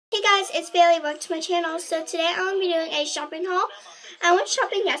Hey guys, it's Bailey. Welcome to my channel. So today I'm going to be doing a shopping haul. I went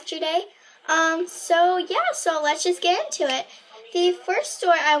shopping yesterday. So let's just get into it. The first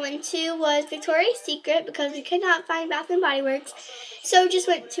store I went to was Victoria's Secret because we could not find Bath & Body Works. So we just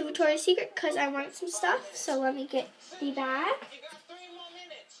went to Victoria's Secret because I wanted some stuff. So let me get the bag.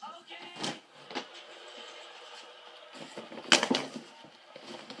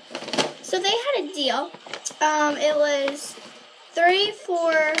 So they had a deal. It was 3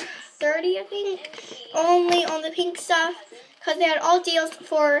 for $30, I think, only on the pink stuff, because they had all deals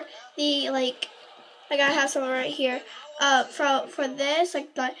for the, I gotta have some right here, for this,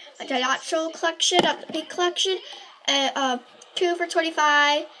 the natural collection, the pink collection, 2 for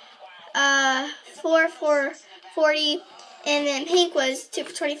 $25, 4 for $40, and then pink was 2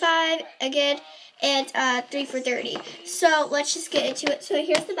 for $25 again, and 3 for $30. So let's just get into it. So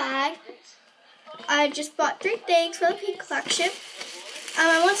here's the bag. I just bought 3 things for the pink collection.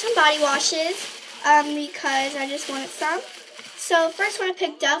 I want some body washes because I just wanted some. So first one I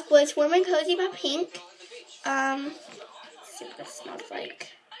picked up was Warm and Cozy by Pink. Let's see what this smells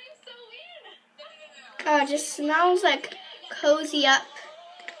like. It just smells like cozy up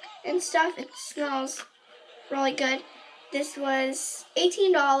and stuff. It smells really good. This was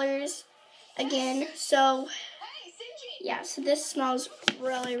 $18 again. So yeah, so this smells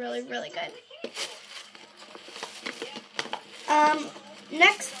really, really, really good.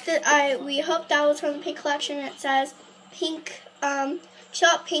 Next, we hope that was from the pink collection. It says pink, chill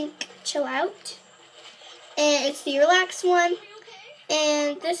out, pink, chill out, and it's the relaxed one.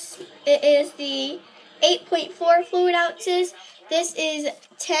 And it is the 8.4 fluid ounces. This is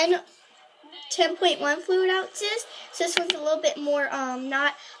 10.1 fluid ounces. So this one's a little bit more,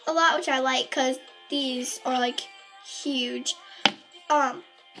 not a lot, which I like because these are huge.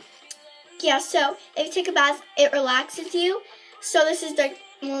 Yeah, so if you take a bath, it relaxes you. So this is the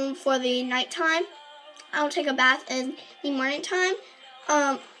one for the nighttime. I don't take a bath in the morning time.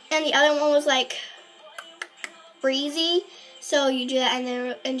 And the other one was breezy. So you do that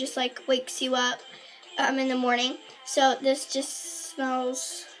and just wakes you up in the morning. So this just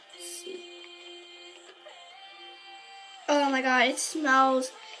smells. Oh my god, it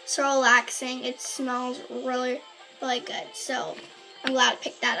smells so relaxing. It smells really, really good. So I'm glad I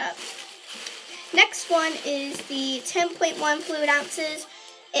picked that up. Next one is the 10.1 fluid ounces.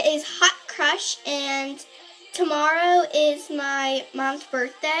 It is Hot Crush, and tomorrow is my mom's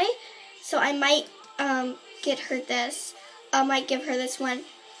birthday, so I might get her this. I might give her this one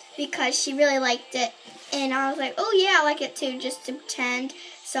because she really liked it, and I was like, oh yeah, I like it too, just to pretend.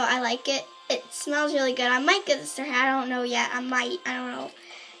 So I like it. It smells really good. I might get this to her. I don't know yet. I don't know.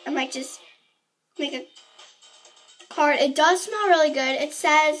 I might just make a card. It does smell really good. It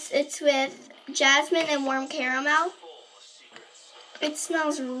says it's with jasmine and warm caramel. It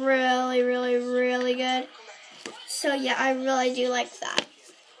smells really, really, really good. So yeah, I really do like that.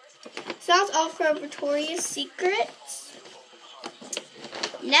 So that's all for Victoria's Secret.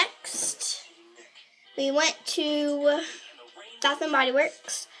 Next, we went to Bath & Body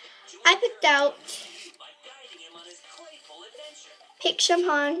Works. I picked out Pink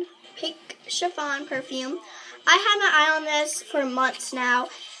Chiffon perfume. I had my eye on this for months now,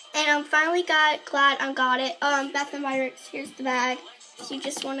 and I'm finally glad I got it. Bath & Body Works, here's the bag. So you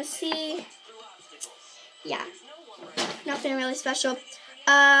just want to see. Yeah, nothing really special.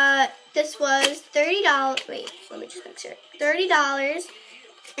 This was $30. Wait, let me just make sure. $30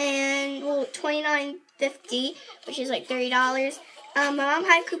 and $29.50, which is $30. My mom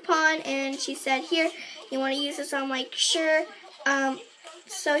had a coupon, and she said, "Here, you want to use this?" I'm like, "Sure."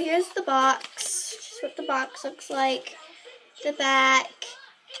 So here's the box. Just what the box looks like. The back,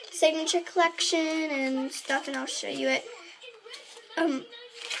 signature collection and stuff, and I'll show you it.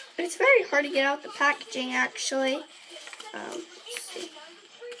 It's very hard to get out the packaging, actually. Let's see.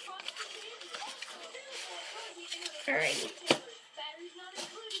 Alrighty.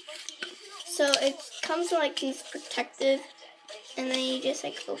 So it comes with protective, and then you just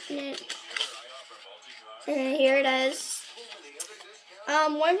open it, and here it is.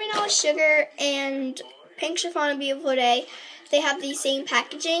 Warm Vanilla Sugar and Pink Chiffon and Beautiful Day. They have the same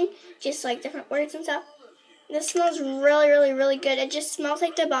packaging, just different words and stuff. This smells really, really, really good. It just smells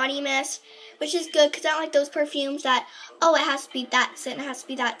like the body mist, which is good because I don't like those perfumes that, oh, it has to be that scent, it has to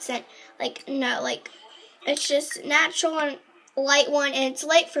be that scent. No, it's just natural and light one, and it's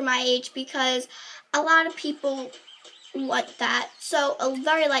light for my age because a lot of people want that. So a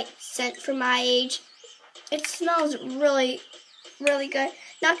very light scent for my age. It smells really, really good.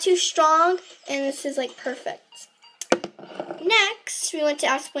 Not too strong, and this is perfect. Next, we went to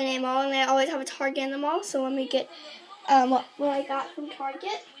Esplanade Mall, and they always have a Target in the mall, so let me get what I got from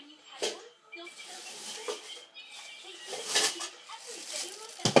Target.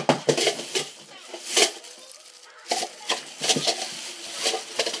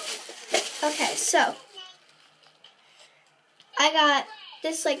 Okay, so I got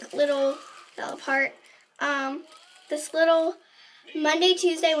this like little fell apart. This little Monday,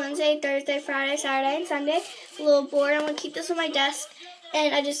 Tuesday, Wednesday, Thursday, Friday, Saturday, and Sunday little board. I'm gonna keep this on my desk,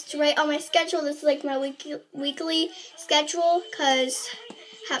 and I just write on my schedule. This is like my weekly schedule because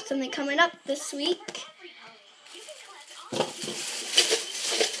I have something coming up this week.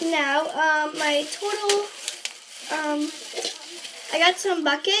 Now, my total, I got some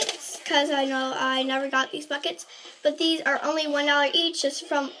buckets because I know I never got these buckets, but these are only $1 each, just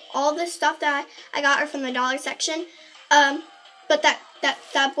from all the stuff that I got are from the dollar section. But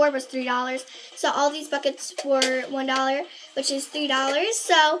that board was $3, so all these buckets were $1, which is $3.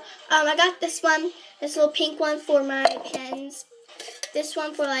 So I got this little pink one for my pens, this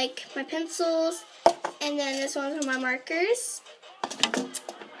one for like my pencils, and then this one for my markers.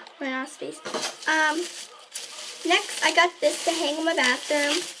 Ran out of space. Next, I got this to hang in my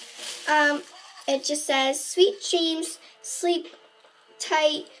bathroom. It just says, "Sweet dreams, sleep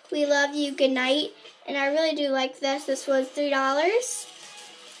tight, we love you, good night." And I really do like this. This was $3.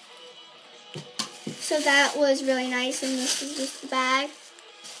 So that was really nice, and this is just the bag.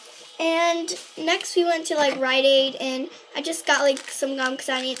 And next we went to like Rite Aid, and I just got like some gum because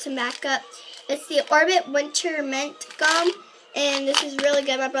I need some backup. It's the Orbit Winter Mint Gum, and this is really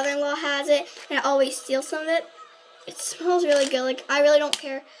good. My brother-in-law has it, and I always steal some of it. It smells really good. Like, I really don't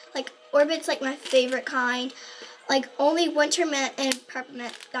care. Like, Orbit's like my favorite kind. Like, only Winter Mint and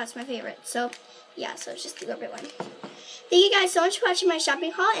Peppermint, that's my favorite. So, yeah, so it's just the Orbit one. Thank you guys so much for watching my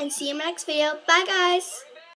shopping haul, and see you in my next video. Bye, guys!